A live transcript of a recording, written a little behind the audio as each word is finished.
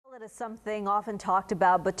That is something often talked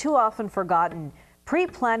about, but too often forgotten.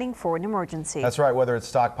 Pre-planning for an emergency. That's right, whether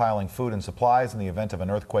it's stockpiling food and supplies in the event of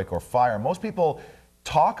an earthquake or fire. Most people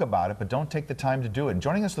talk about it, but don't take the time to do it. And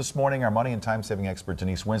joining us this morning, our money and time-saving expert,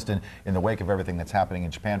 Denise Winston, in the wake of everything that's happening in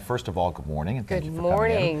Japan. First of all, good morning, and thank you for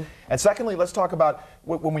coming in. And secondly, let's talk about,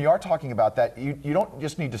 when we are talking about that, you don't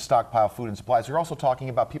just need to stockpile food and supplies. You're also talking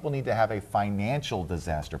about people need to have a financial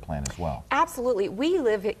disaster plan as well. Absolutely. We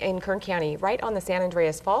live in Kern County, right on the San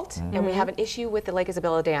Andreas Fault, and we have an issue with the Lake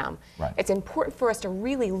Isabella Dam. Right. It's important for us to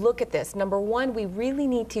really look at this. Number one, we really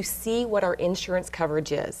need to see what our insurance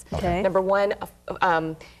coverage is. Okay. Number one,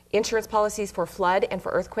 insurance policies for flood and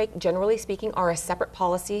for earthquake, generally speaking, are a separate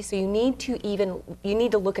policy, so you need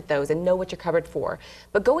to look at those and know what you're covered for.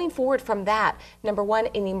 But going forward from that, number one,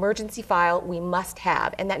 an emergency file we must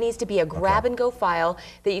have, and that needs to be a grab-and-go file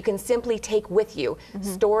that you can simply take with you,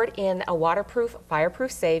 stored in a waterproof,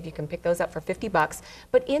 fireproof safe. You can pick those up for 50 bucks.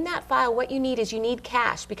 But in that file, what you need is you need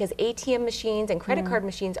cash, because ATM machines and credit card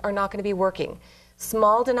machines are not going to be working.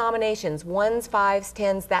 Small denominations, 1s, 5s,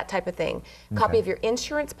 10s, that type of thing. Copy of your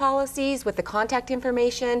insurance policies with the contact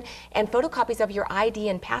information, and photocopies of your ID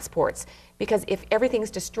and passports, because if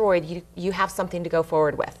everything's destroyed, you have something to go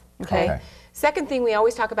forward with. Okay? Second thing, we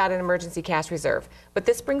always talk about an emergency cash reserve, but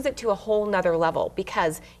this brings it to a whole nother level,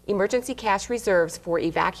 because emergency cash reserves for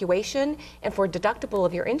evacuation and for deductible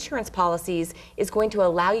of your insurance policies is going to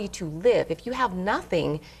allow you to live. If you have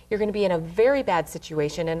nothing, you're going to be in a very bad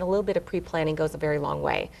situation, and a little bit of pre-planning goes a very long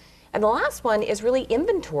way. And the last one is really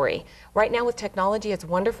inventory. Right now with technology, it's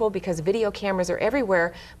wonderful because video cameras are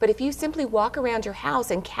everywhere, but if you simply walk around your house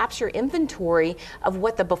and capture inventory of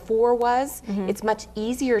what the before was, it's much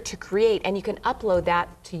easier to create, and you can upload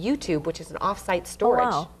that to YouTube, which is an off-site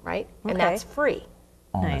storage, right? And that's free.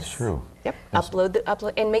 Oh, that's true. Yep.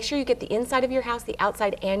 Upload, and make sure you get the inside of your house, the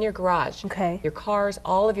outside, and your garage. Your cars,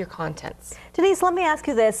 all of your contents. Denise, let me ask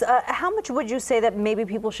you this. How much would you say that maybe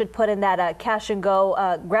people should put in that cash and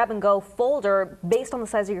go, grab and go folder based on the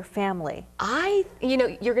size of your family? You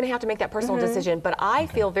know, you're going to have to make that personal decision, but I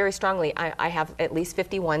feel very strongly, I have at least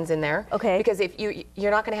 51s in there. Because if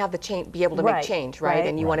you're not going to have the be able to make change, right?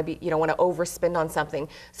 And you want to be, you don't want to overspend on something.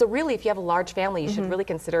 So really, if you have a large family, you should really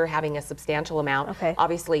consider having a substantial amount.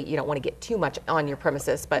 Obviously, you don't want to get too much on your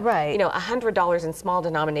premises, but you know, $100 in small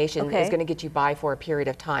denomination is going to get you by for a period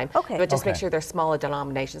of time. But just make sure they're smaller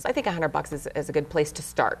denominations. I think $100 is a good place to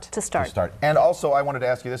start. And also, I wanted to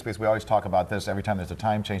ask you this, because we always talk about this every time there's a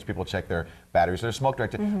time change. People check their batteries, their smoke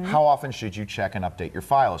detector. How often should you check and update your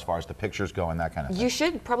file as far as the pictures go and that kind of thing? You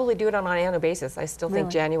should probably do it on an annual basis. I still think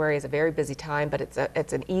January is a very busy time, but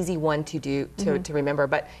it's an easy one to do to remember.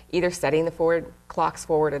 But either setting the clocks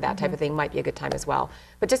forward or that type of thing might be a good time as well.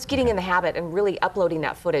 But just getting in the habit and really uploading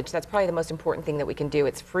that footage, that's probably the most important thing that we can do.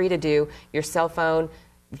 It's free to do. Your cell phone,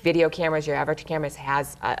 video cameras, your average cameras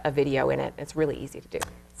has a video in it. It's really easy to do.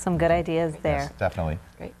 Some good ideas there. Yes, definitely.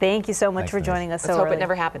 Great. Thank you so much for joining us. Let's hope it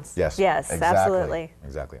never happens. Yes, absolutely.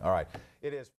 Exactly. All right. It is.